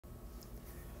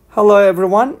Hello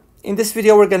everyone. In this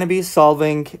video we're going to be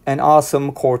solving an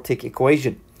awesome quartic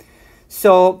equation.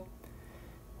 So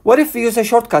what if we use a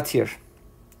shortcut here?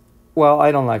 Well,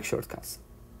 I don't like shortcuts.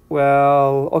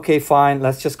 Well, okay, fine.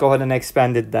 Let's just go ahead and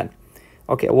expand it then.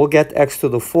 Okay, we'll get x to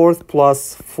the fourth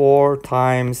plus 4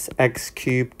 times x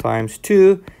cubed times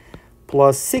 2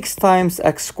 plus 6 times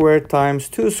x squared times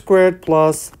 2 squared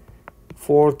plus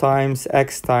 4 times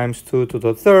x times 2 to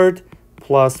the third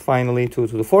plus finally 2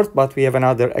 to the fourth, but we have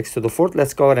another x to the fourth.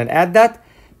 Let's go ahead and add that.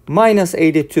 Minus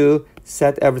 82,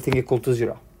 set everything equal to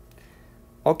 0.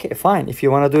 Okay, fine. If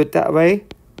you want to do it that way,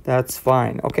 that's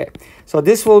fine. Okay, so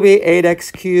this will be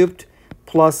 8x cubed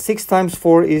plus 6 times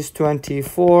 4 is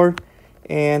 24,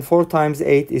 and 4 times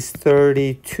 8 is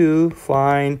 32.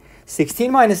 Fine.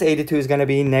 16 minus 82 is going to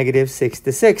be negative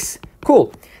 66.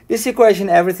 Cool. This equation,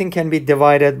 everything can be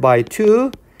divided by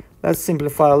 2. Let's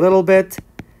simplify a little bit.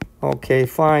 Okay,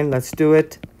 fine, let's do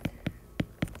it.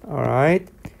 All right,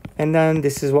 and then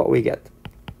this is what we get.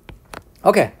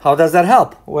 Okay, how does that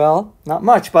help? Well, not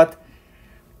much, but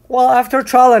well, after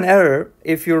trial and error,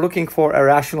 if you're looking for a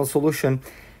rational solution,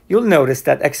 you'll notice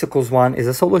that x equals 1 is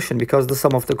a solution because the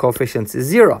sum of the coefficients is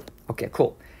 0. Okay,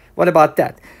 cool. What about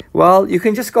that? Well, you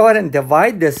can just go ahead and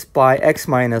divide this by x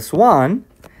minus 1,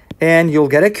 and you'll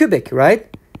get a cubic,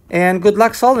 right? And good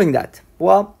luck solving that.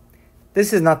 Well,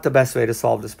 this is not the best way to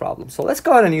solve this problem. So let's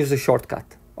go ahead and use a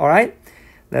shortcut. All right,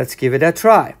 let's give it a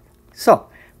try. So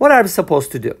what are we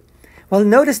supposed to do? Well,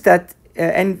 notice that,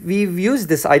 and we've used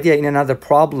this idea in another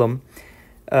problem,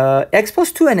 x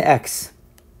plus 2 and x.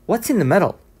 What's in the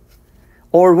middle?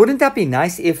 Or wouldn't that be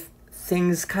nice if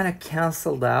things kind of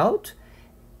canceled out?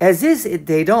 As is,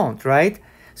 they don't, right?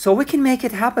 So we can make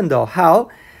it happen though. How?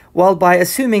 Well, by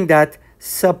assuming that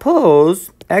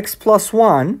suppose x plus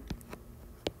 1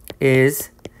 is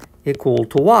equal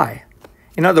to y.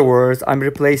 In other words, I'm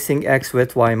replacing x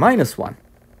with y minus 1.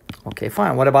 Okay,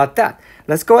 fine. What about that?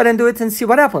 Let's go ahead and do it and see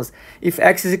what happens. If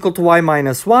x is equal to y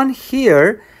minus 1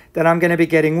 here, then I'm going to be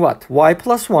getting what? Y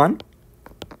plus 1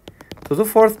 to the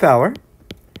fourth power.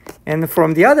 And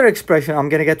from the other expression, I'm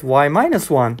going to get y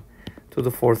minus 1 to the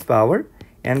fourth power.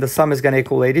 And the sum is going to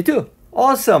equal 82.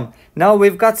 Awesome. Now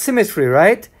we've got symmetry,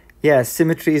 right? Yes,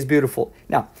 symmetry is beautiful.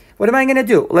 Now, what am I going to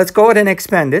do? Let's go ahead and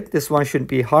expand it. This one shouldn't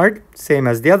be hard, same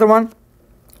as the other one,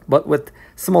 but with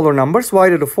smaller numbers. Y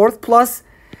to the fourth plus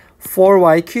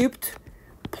 4y cubed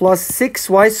plus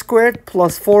 6y squared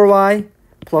plus 4y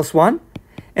plus 1.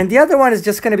 And the other one is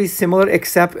just going to be similar,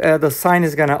 except the sign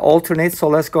is going to alternate. So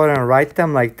let's go ahead and write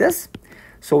them like this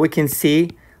so we can see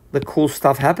the cool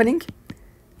stuff happening.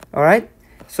 All right.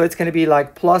 So it's going to be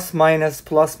like plus, minus,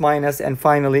 and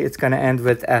finally it's going to end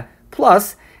with a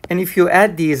plus. And if you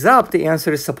add these up, the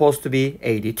answer is supposed to be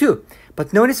 82.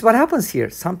 But notice what happens here.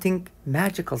 Something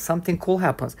magical, something cool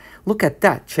happens. Look at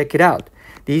that. Check it out.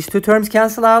 These two terms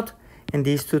cancel out, and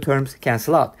these two terms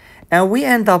cancel out. And we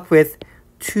end up with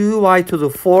 2y to the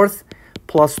fourth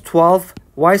plus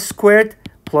 12y squared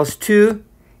plus 2,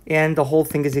 and the whole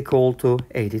thing is equal to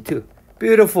 82.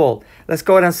 Beautiful. Let's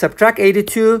go ahead and subtract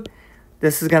 82.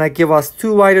 This is going to give us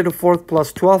 2y to the fourth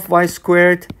plus 12y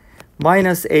squared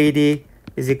minus 80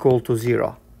 is equal to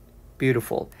 0.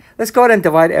 Beautiful. Let's go ahead and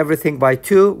divide everything by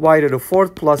 2. Y to the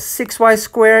fourth plus 6y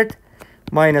squared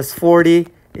minus 40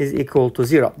 is equal to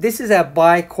 0. This is a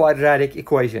biquadratic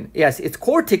equation. Yes, it's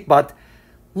quartic, but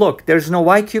look, there's no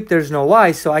y cubed, there's no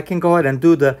y, so I can go ahead and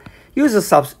do the usual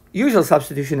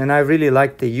substitution, and I really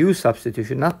like the u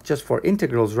substitution, not just for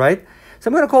integrals, right? So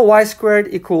I'm going to call y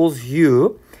squared equals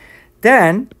u.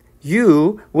 Then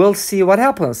u will see what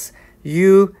happens.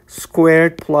 U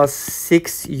squared plus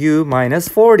 6u minus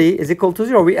 40 is equal to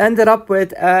 0. We ended up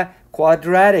with a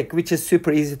quadratic, which is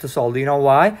super easy to solve. Do you know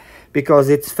why? Because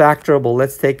it's factorable.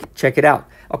 Let's check it out.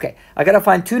 Okay, I got to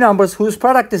find two numbers whose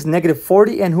product is negative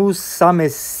 40 and whose sum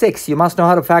is 6. You must know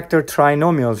how to factor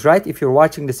trinomials, right? If you're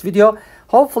watching this video,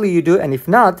 hopefully you do. And if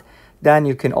not, then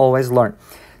you can always learn.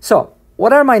 So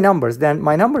what are my numbers? Then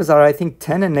my numbers are, I think,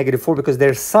 10 and negative 4 because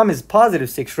their sum is positive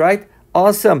 6, right?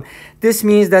 Awesome. This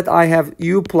means that I have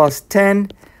u plus 10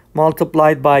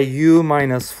 multiplied by u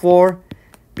minus 4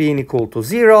 being equal to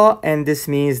 0. And this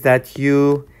means that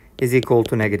u is equal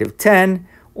to negative 10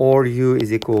 or u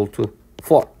is equal to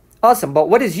 4. Awesome. But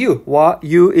what is u?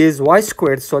 U is y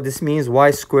squared. So this means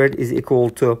y squared is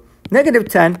equal to negative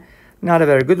 10. Not a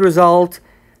very good result.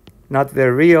 Not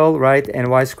very real, right? And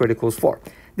y squared equals 4.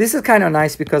 This is kind of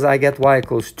nice because I get y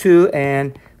equals 2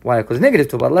 and y equals negative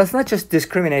 2. But let's not just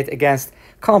discriminate against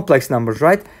complex numbers,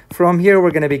 right? From here,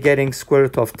 we're going to be getting square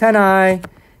root of 10i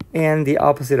and the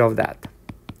opposite of that.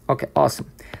 Okay,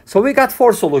 awesome. So we got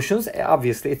 4 solutions.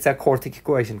 Obviously, it's a quartic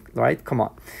equation, right? Come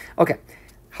on. Okay,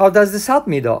 How does this help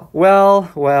me though? Well,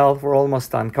 we're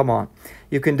almost done. Come on.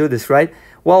 You can do this, right?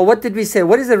 Well, what did we say?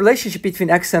 What is the relationship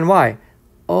between x and y?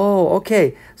 Oh,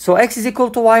 okay. So x is equal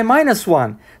to y minus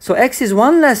 1. So x is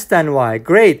 1 less than y.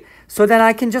 Great. So then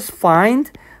I can just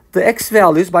find the x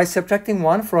values by subtracting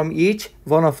 1 from each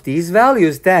one of these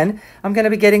values. Then I'm going to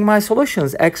be getting my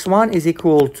solutions. x1 is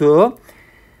equal to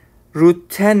root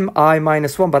 10i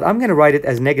minus 1, but I'm going to write it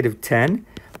as negative 10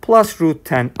 plus root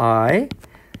 10i.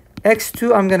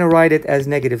 x2, I'm going to write it as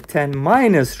negative 10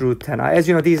 minus root 10i. As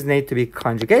you know, these need to be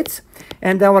conjugates.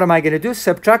 And then what am I going to do?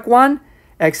 Subtract 1.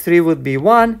 x3 would be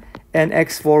 1, and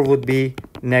x4 would be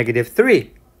negative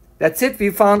 3. That's it. We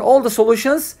found all the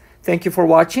solutions. Thank you for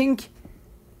watching.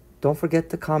 Don't forget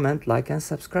to comment, like, and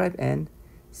subscribe, and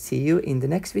see you in the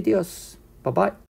next videos. Bye-bye.